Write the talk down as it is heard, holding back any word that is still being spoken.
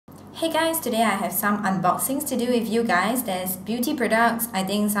Hey guys, today I have some unboxings to do with you guys. There's beauty products, I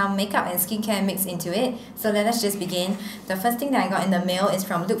think some makeup and skincare mixed into it. So let us just begin. The first thing that I got in the mail is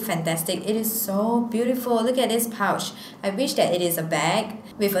from Look Fantastic. It is so beautiful. Look at this pouch. I wish that it is a bag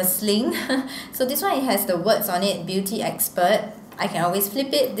with a sling. So this one, it has the words on it, Beauty Expert. I can always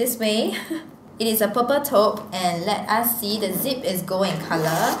flip it this way. It is a purple taupe, and let us see, the zip is gold in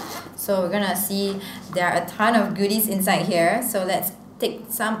color. So we're gonna see there are a ton of goodies inside here. So let's take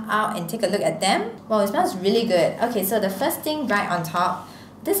some out and take a look at them. Wow, it smells really good. Okay, so the first thing right on top,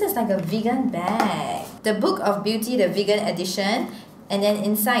 this is like a vegan bag. The Book of Beauty, the vegan edition. And then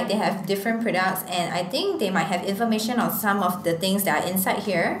inside they have different products, and I think they might have information on some of the things that are inside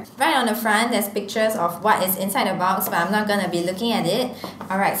here. Right on the front, there's pictures of what is inside the box, but I'm not gonna be looking at it.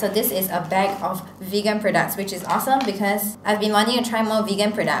 Alright, so this is a bag of vegan products, which is awesome because I've been wanting to try more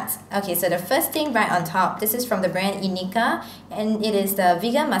vegan products. Okay, so the first thing right on top, this is from the brand Inika, and it is the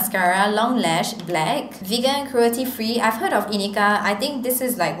Vegan Mascara Long Lash Black. Vegan, cruelty-free. I've heard of Inika. I think this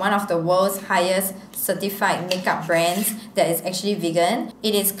is like one of the world's highest certified makeup brands that is actually vegan.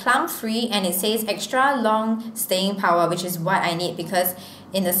 It is clump-free and it says extra long staying power, which is what I need because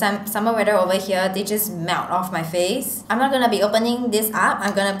in the summer weather over here, they just melt off my face. I'm not gonna be opening this up.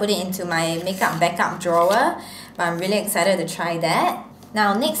 I'm gonna put it into my makeup backup drawer, but I'm really excited to try that.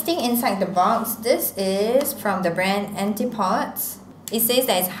 Now, next thing inside the box, this is from the brand Antipodes. It says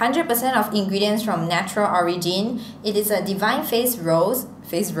that it's 100% of ingredients from natural origin. It is a divine face oil,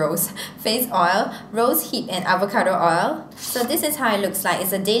 rose hip and avocado oil. So this is how it looks like.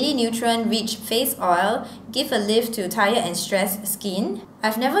 It's a daily nutrient-rich face oil. Give a lift to tired and stressed skin.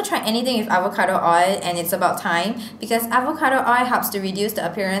 I've never tried anything with avocado oil, and it's about time because avocado oil helps to reduce the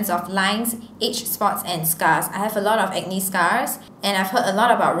appearance of lines, age spots and scars. I have a lot of acne scars, and I've heard a lot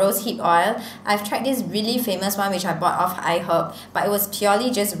about rose hip oil. I've tried this really famous one which I bought off iHerb, but it was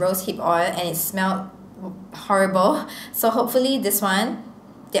purely just rose hip oil and it smelled horrible. So hopefully this one,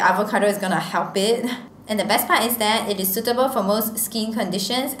 the avocado, is gonna help it. And the best part is that it is suitable for most skin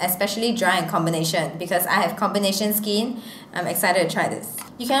conditions, especially dry and combination. Because I have combination skin, I'm excited to try this.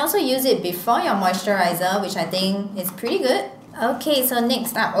 You can also use it before your moisturizer, which I think is pretty good. Okay, so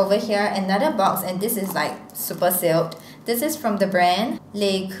next up over here, another box, and this is like super sealed. This is from the brand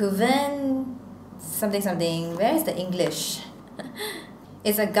Le Couvent something. Where is the English?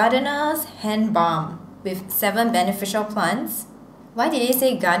 It's a gardener's hand balm with 7 beneficial plants. Why did it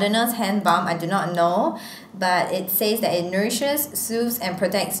say gardener's hand balm? I do not know, but it says that it nourishes, soothes and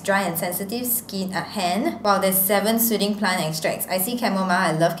protects dry and sensitive skin at hand. While there's 7 soothing plant extracts. I see chamomile,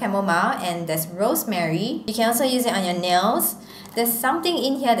 I love chamomile, and there's rosemary. You can also use it on your nails. There's something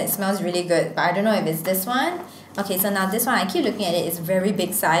in here that smells really good, but I don't know if it's this one. Okay, so now this one, I keep looking at it, it's very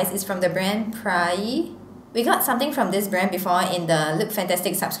big size. It's from the brand Prai. We got something from this brand before in the Look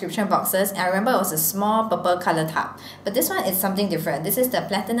Fantastic subscription boxes, and I remember it was a small purple color tub. But this one is something different. This is the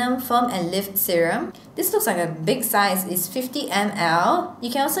Platinum Firm and Lift Serum. This looks like a big size. It's 50 ml. You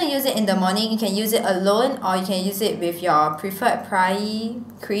can also use it in the morning. You can use it alone, or you can use it with your preferred Prai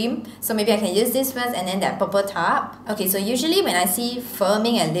cream. So maybe I can use this first and then that purple tub. Okay, so usually when I see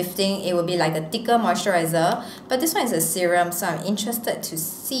firming and lifting, it will be like a thicker moisturizer. But this one is a serum, so I'm interested to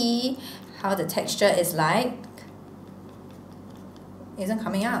see how the texture is like. It isn't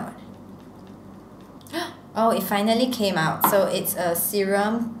coming out. Oh, it finally came out. So it's a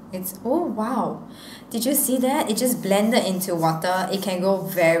serum. Oh wow. Did you see that? It just blended into water. It can go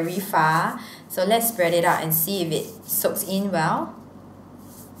very far. So let's spread it out and see if it soaks in well.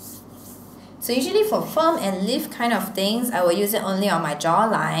 So usually for firm and lift kind of things, I will use it only on my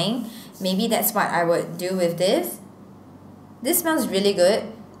jawline. Maybe that's what I would do with this. This smells really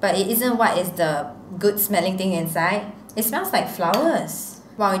good, but it isn't what is the good smelling thing inside. It smells like flowers.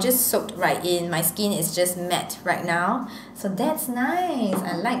 Wow, it just soaked right in. My skin is just matte right now. So that's nice.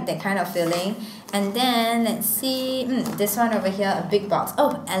 I like that kind of feeling. And then let's see, this one over here, a big box.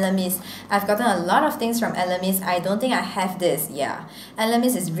 Oh, Elemis. I've gotten a lot of things from Elemis. I don't think I have this. Yeah,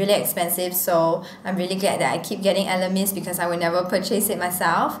 Elemis is really expensive, so I'm really glad that I keep getting Elemis because I will never purchase it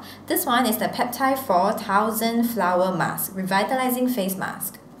myself. This one is the Peptide 4000 Flower Mask, Revitalizing Face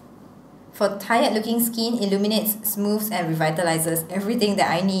Mask. For tired-looking skin, illuminates, smooths and revitalizes everything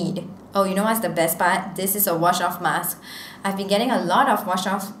that I need. Oh, you know what's the best part? This is a wash-off mask. I've been getting a lot of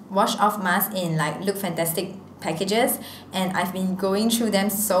wash-off masks in like Look Fantastic packages, and I've been going through them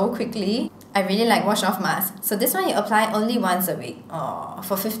so quickly. I really like wash-off masks. So this one you apply only once a week. Oh,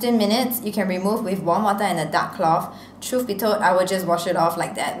 for 15 minutes, you can remove with warm water and a dark cloth. Truth be told, I will just wash it off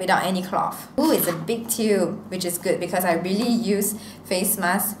like that without any cloth. Ooh, it's a big tube, which is good because I really use face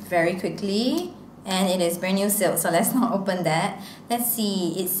masks very quickly. and it is brand new sealed, so let's not open that. Let's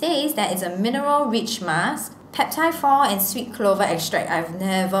see, it says that it's a mineral rich mask, peptide 4 and sweet clover extract. I've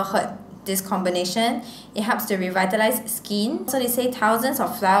never heard this combination. It helps to revitalize skin. So they say thousands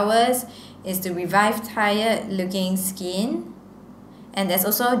of flowers is to revive tired looking skin, and there's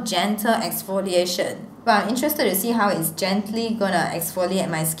also gentle exfoliation. Well, I'm interested to see how it's gently gonna exfoliate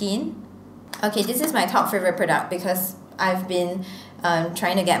my skin. Okay, this is my top favorite product because I've been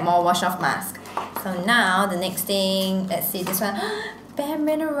trying to get more wash off mask. So now the next thing, let's see this one. Bare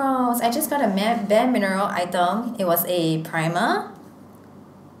Minerals. I just got a Bare Mineral item. It was a primer.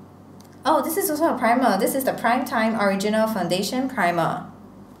 Oh, this is also a primer. This is the Primetime Original Foundation Primer.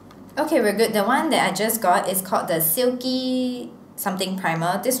 Okay, we're good. The one that I just got is called the Silky something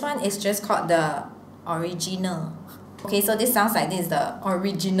primer. This one is just called the Original. Okay, so this sounds like this is the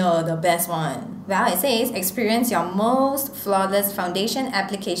original, the best one. Well, it says experience your most flawless foundation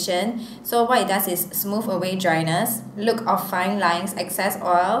application. So what it does is smooth away dryness, look of fine lines, excess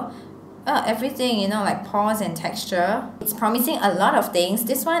oil, everything, you know, like pores and texture. It's promising a lot of things.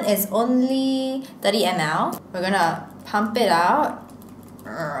 This one is only 30 ml. We're gonna pump it out.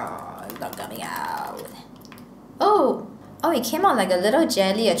 It's not coming out. Oh, it came out like a little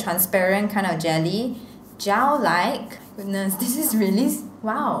jelly, a transparent kind of jelly. Gel-like. Goodness, this is really...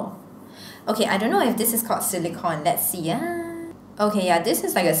 wow. Okay, I don't know if this is called silicone. Let's see. Okay, yeah, this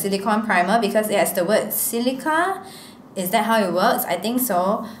is like a silicone primer because it has the word silica. Is that how it works? I think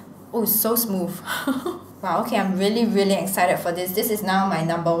so. Oh, it's so smooth. Wow, okay, I'm really excited for this. This is now my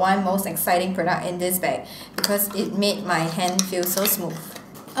 #1 most exciting product in this bag because it made my hand feel so smooth.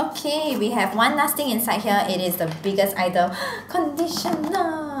 Okay, we have one last thing inside here. It is the biggest item.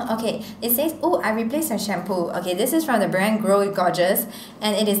 Conditioner. Okay, it says, oh, I replaced a shampoo. Okay, this is from the brand Grow Gorgeous,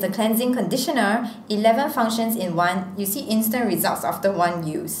 and it is the cleansing conditioner. 11 functions in one. You see instant results after one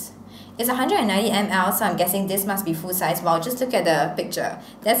use. It's 190 ml, so I'm guessing this must be full size. Wow, just look at the picture.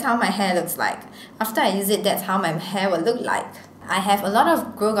 That's how my hair looks like. After I use it, that's how my hair will look like. I have a lot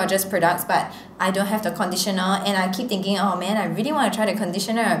of Grow Gorgeous products, but I don't have the conditioner, and I keep thinking, oh man, I really want to try the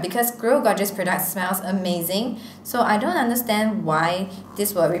conditioner because Grow Gorgeous product smells amazing. So I don't understand why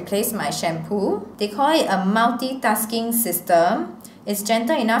this will replace my shampoo. They call it a multitasking system. It's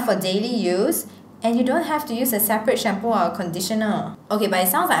gentle enough for daily use, and you don't have to use a separate shampoo or a conditioner. Okay, but it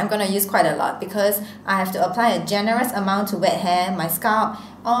sounds like I'm gonna use quite a lot because I have to apply a generous amount to wet hair, my scalp,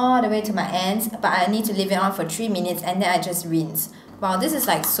 all the way to my ends, but I need to leave it on for 3 minutes and then I just rinse. Wow, this is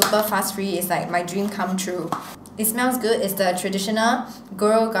like super fast free. It's like my dream come true. It smells good. It's the traditional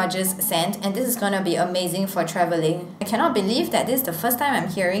Grow Gorgeous scent, and this is gonna be amazing for traveling. I cannot believe that this is the first time I'm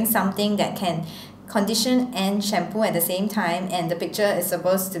hearing something that can condition and shampoo at the same time, and the picture is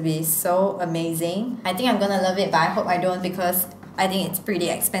supposed to be so amazing. I think I'm gonna love it, but I hope I don't because I think it's pretty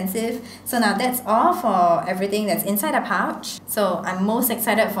expensive. So now that's all for everything that's inside the pouch. So I'm most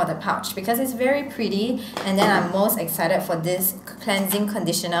excited for the pouch because it's very pretty, and then I'm most excited for this cleansing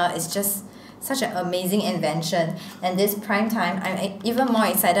conditioner. It's just such an amazing invention, and this prime time I'm even more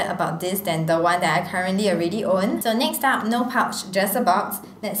excited about this than the one that I currently already own. So next up, no pouch, just a box.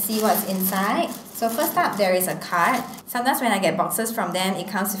 Let's see what's inside. So first up, there is a card. Sometimes when I get boxes from them, it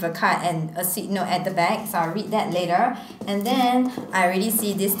comes with a card and a sweet note at the back, so I'll read that later. And then I already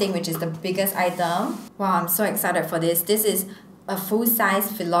see this thing, which is the biggest item. Wow, I'm so excited for this. This is a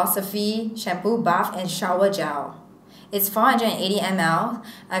full-size Philosophy shampoo, bath and shower gel. It's 480 ml.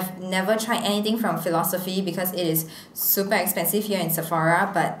 I've never tried anything from Philosophy because it is super expensive here in Sephora,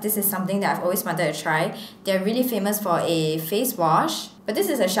 but this is something that I've always wanted to try. They're really famous for a face wash, but this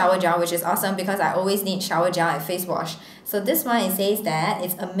is a shower gel, which is awesome because I always need shower gel and face wash. So this one, it says that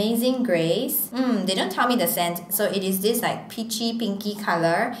it's Amazing Grace. They don't tell me the scent, so it is this like peachy pinky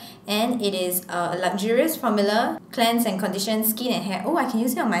color, and it is a luxurious formula, cleanse and condition skin and hair. Oh, I can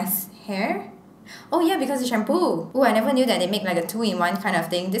use it on my hair? Oh yeah, because it's shampoo. Oh, I never knew that they make like a 2-in-1 kind of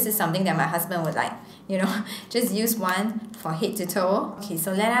thing. This is something that my husband would like, you know, just use one for head to toe. Okay,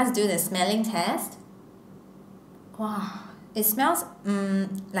 so let us do the smelling test. Wow, it smells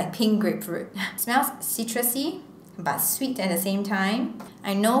like pink grapefruit. It smells citrusy but sweet at the same time.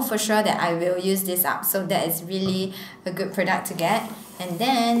 I know for sure that I will use this up, so that is really a good product to get. And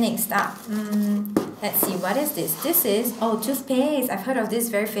then next up, let's see, what is this? This is, oh, toothpaste. I've heard of this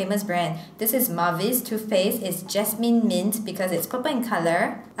very famous brand. This is Mavis toothpaste. It's jasmine mint because it's purple in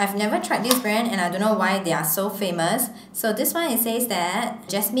color. I've never tried this brand and I don't know why they are so famous. So this one, it says that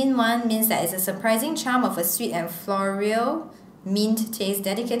jasmine one means that it's a surprising charm of a sweet and floral mint taste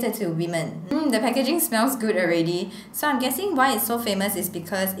dedicated to women. The packaging smells good already. So I'm guessing why it's so famous is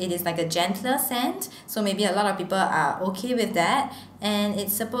because it is like a gentler scent. So maybe a lot of people are okay with that. And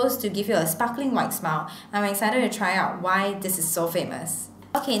it's supposed to give you a sparkling white smile. I'm excited to try out why this is so famous.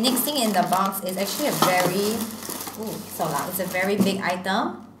 Okay, next thing in the box is actually a very... Ooh, so loud. It's a very big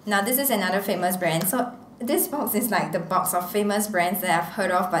item. Now this is another famous brand. So this box is like the box of famous brands that I've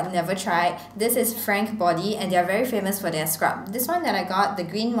heard of but never tried. This is Frank Body and they are very famous for their scrub. This one that I got, the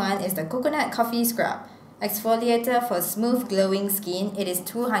green one, is the Coconut Coffee Scrub. Exfoliator for smooth glowing skin. It is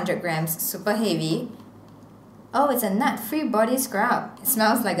 200 grams, super heavy. Oh, it's a nut-free body scrub. It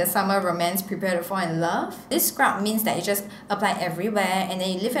smells like a summer romance prepared to fall in love. This scrub means that you just apply everywhere and then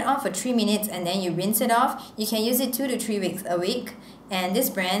you leave it on for 3 minutes and then you rinse it off. You can use it 2 to 3 weeks a week. And this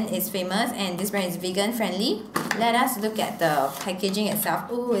brand is famous and this brand is vegan friendly. Let us look at the packaging itself.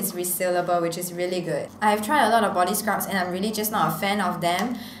 Oh, it's resealable, which is really good. I've tried a lot of body scrubs and I'm really just not a fan of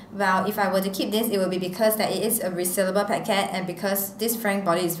them. Well, if I were to keep this, it would be because that it is a resealable packet and because this Frank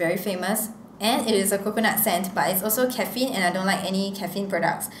Body is very famous. And it is a coconut scent, but it's also caffeine and I don't like any caffeine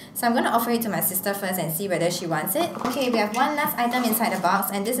products. So I'm going to offer it to my sister first and see whether she wants it. Okay, we have one last item inside the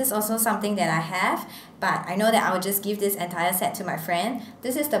box and this is also something that I have. But I know that I will just give this entire set to my friend.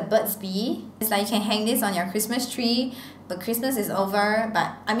 This is the Burt's Bee. It's like you can hang this on your Christmas tree. But Christmas is over,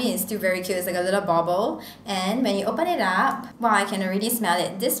 but I mean it's still very cute. It's like a little bauble. And when you open it up, wow, I can already smell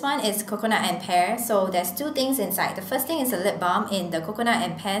it. This one is coconut and pear. So there's 2 things inside. The first thing is a lip balm in the coconut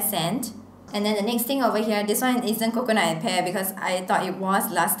and pear scent. And then the next thing over here, this one isn't coconut and pear because I thought it was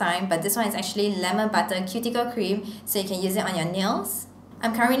last time, but this one is actually lemon butter cuticle cream, so you can use it on your nails.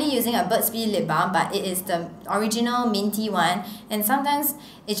 I'm currently using a Burt's Bee lip balm, but it is the original minty one, and sometimes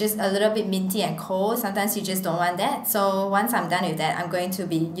it's just a little bit minty and cold, sometimes you just don't want that. So once I'm done with that, I'm going to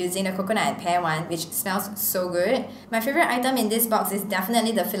be using the coconut and pear one, which smells so good. My favorite item in this box is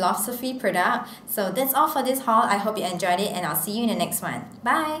definitely the Philosophy product. So that's all for this haul. I hope you enjoyed it and I'll see you in the next one.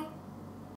 Bye!